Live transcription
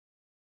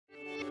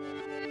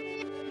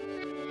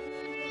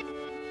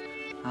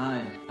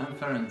Hi, I'm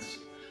Ferenc.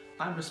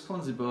 I'm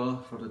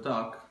responsible for the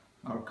DAK,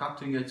 our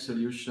cutting-edge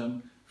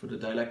solution for the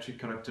dielectric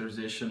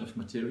characterization of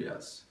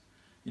materials.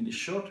 In this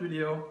short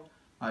video,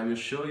 I will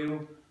show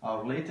you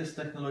our latest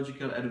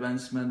technological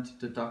advancement,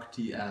 the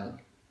DAK-TL.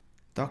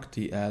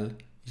 DAK-TL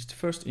is the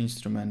first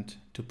instrument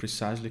to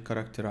precisely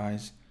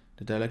characterize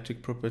the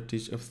dielectric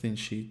properties of thin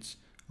sheets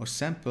or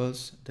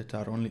samples that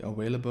are only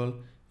available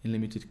in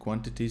limited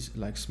quantities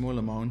like small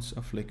amounts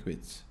of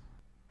liquids.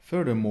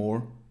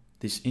 Furthermore,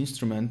 this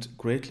instrument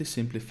greatly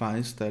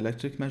simplifies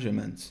dielectric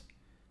measurements.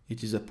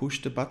 It is a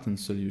push-the-button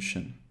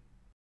solution.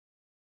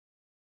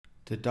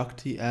 The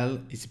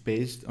DAK-TL is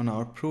based on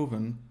our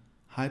proven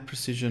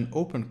high-precision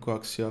open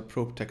coaxial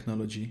probe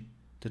technology,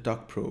 the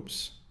DAK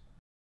probes.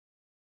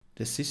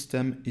 The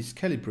system is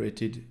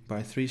calibrated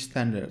by 3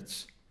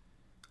 standards: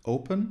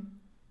 open,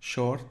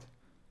 short,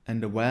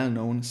 and a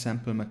well-known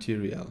sample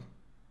material.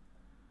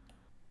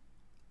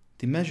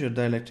 The measured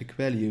dielectric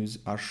values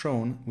are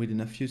shown within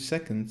a few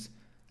seconds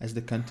as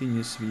the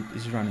continuous sweep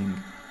is running.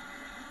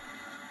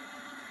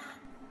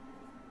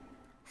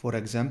 For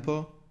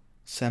example,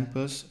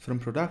 samples from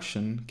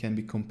production can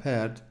be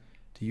compared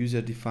to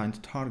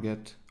user-defined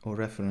target or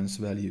reference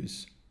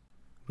values.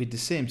 With the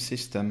same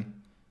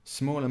system,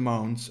 small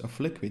amounts of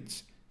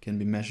liquids can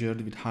be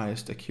measured with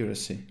highest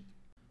accuracy.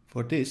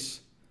 For this,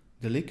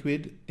 the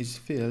liquid is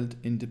filled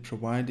in the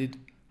provided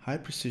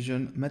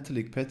high-precision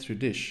metallic Petri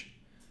dish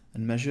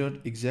and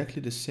measured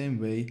exactly the same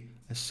way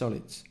as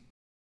solids.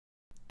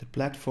 The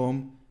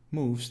platform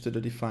moves to the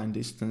defined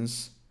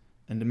distance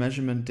and the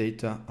measurement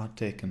data are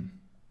taken.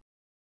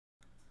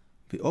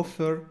 We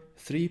offer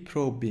 3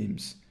 probe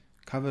beams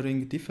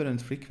covering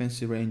different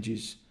frequency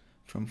ranges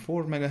from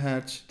 4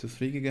 MHz to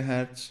 3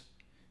 GHz,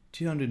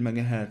 200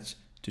 MHz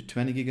to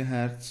 20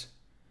 GHz,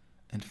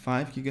 and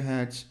 5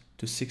 GHz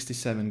to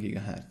 67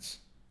 GHz.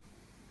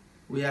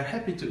 We are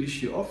happy to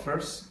issue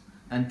offers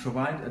and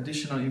provide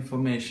additional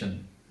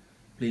information.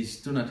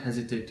 Please do not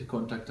hesitate to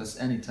contact us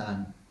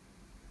anytime.